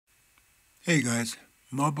Hey guys,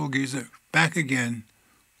 Mobile Geezer back again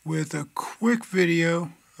with a quick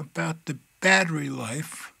video about the battery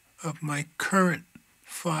life of my current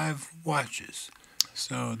 5 watches.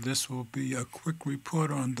 So this will be a quick report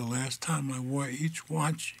on the last time I wore each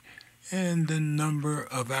watch and the number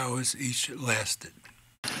of hours each lasted.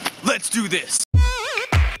 Let's do this!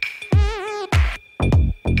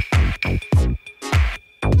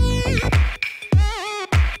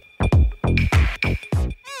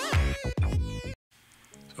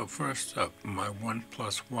 So first up, my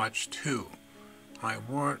OnePlus Watch 2. I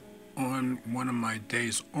wore it on one of my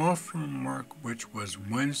days off from work, which was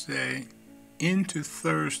Wednesday into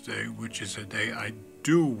Thursday, which is a day I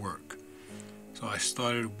do work. So I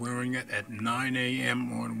started wearing it at 9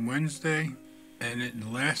 a.m. on Wednesday, and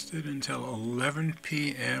it lasted until 11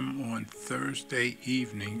 p.m. on Thursday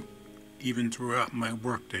evening, even throughout my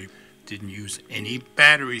workday. Didn't use any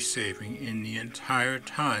battery saving in the entire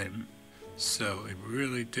time, so it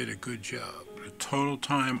really did a good job. The total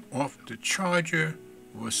time off the charger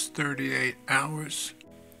was 38 hours,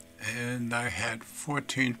 and I had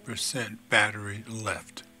 14% battery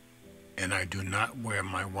left. And I do not wear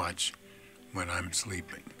my watch when I'm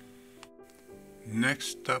sleeping.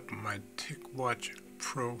 Next up, my TicWatch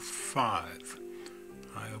Pro 5.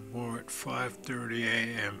 I wore it 5:30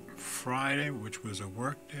 a.m. Friday, which was a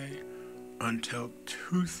work day, until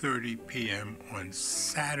 2:30 p.m. on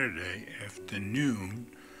Saturday afternoon,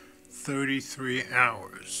 33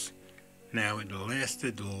 hours. Now it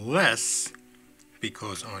lasted less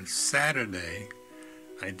because on Saturday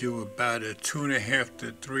I do about a 2.5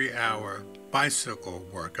 to 3 hour bicycle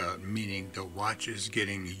workout, meaning the watch is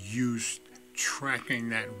getting used tracking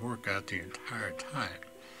that workout the entire time.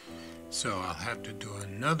 So I'll have to do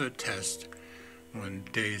another test on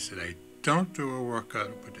days that I don't do a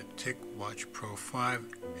workout with the TicWatch Pro 5,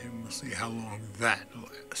 and we'll see how long that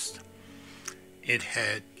lasts. It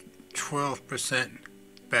had 12%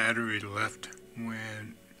 battery left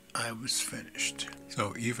when I was finished.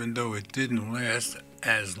 So even though it didn't last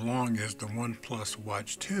as long as the OnePlus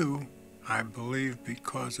Watch 2, I believe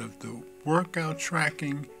because of the workout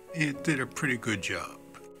tracking, it did a pretty good job.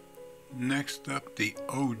 Next up, the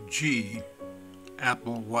OG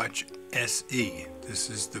Apple Watch SE. This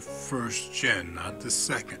is the first gen, not the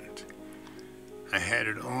second. I had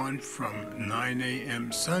it on from 9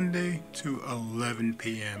 a.m. Sunday to 11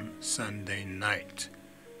 p.m. Sunday night.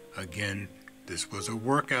 Again, this was a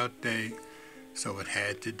workout day, so it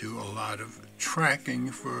had to do a lot of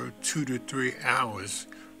tracking for 2 to 3 hours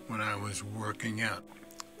when I was working out.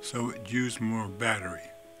 So it used more battery.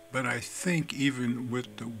 But I think even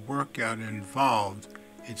with the workout involved,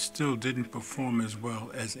 it still didn't perform as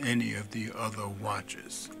well as any of the other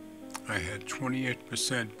watches. I had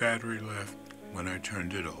 28% battery left when I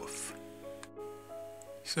turned it off.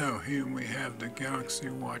 So here we have the Galaxy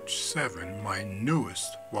Watch 7, my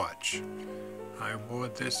newest watch. I wore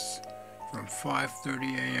this from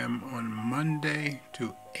 5:30 a.m. on Monday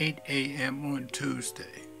to 8 a.m. on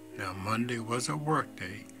Tuesday. Now Monday was a work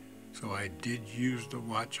day, so I did use the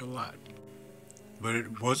watch a lot. But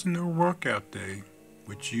it wasn't a workout day,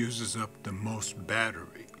 which uses up the most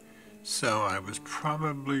battery. So I was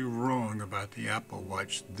probably wrong about the Apple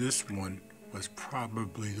Watch. This one was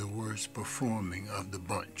probably the worst performing of the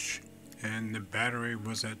bunch. And the battery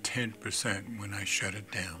was at 10% when I shut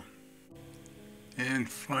it down. And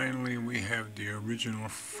finally we have the original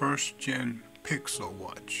first gen Pixel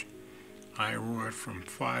watch. I wore it from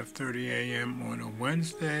 5:30 a.m. on a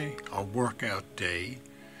Wednesday, a workout day,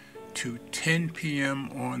 to 10 p.m.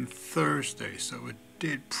 on Thursday, so it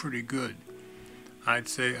did pretty good. I'd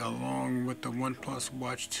say along with the OnePlus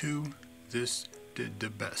Watch 2, this did the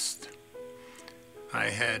best. I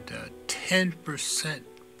had 10%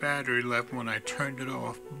 battery left when I turned it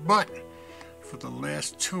off, but for the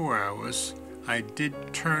last 2 hours I did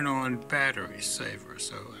turn on battery saver,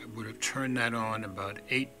 so I would have turned that on about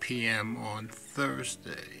 8 p.m. on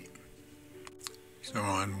Thursday. So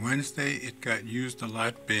on Wednesday it got used a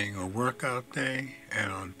lot being a workout day,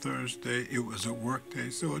 and on Thursday it was a work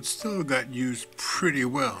day, so it still got used pretty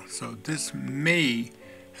well. So this may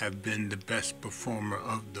have been the best performer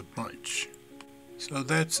of the bunch. So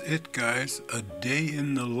that's it guys, a day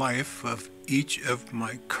in the life of each of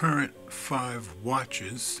my current 5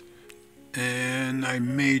 watches. And I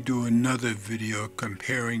may do another video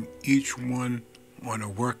comparing each one on a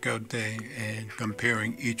workout day and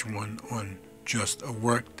comparing each one on just a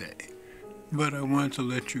work day. But I wanted to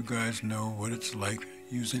let you guys know what it's like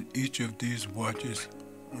using each of these watches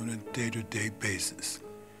on a day-to-day basis.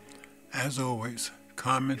 As always,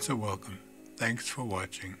 comments are welcome. Thanks for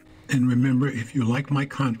watching. And remember, if you like my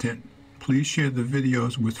content, Please share the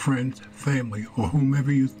videos with friends, family, or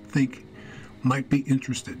whomever you think might be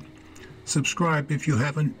interested. Subscribe if you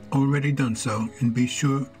haven't already done so, and be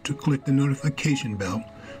sure to click the notification bell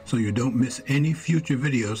so you don't miss any future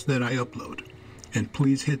videos that I upload. And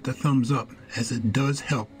please hit the thumbs up, as it does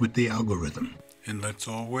help with the algorithm. And let's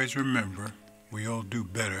always remember, we all do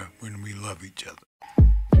better when we love each other.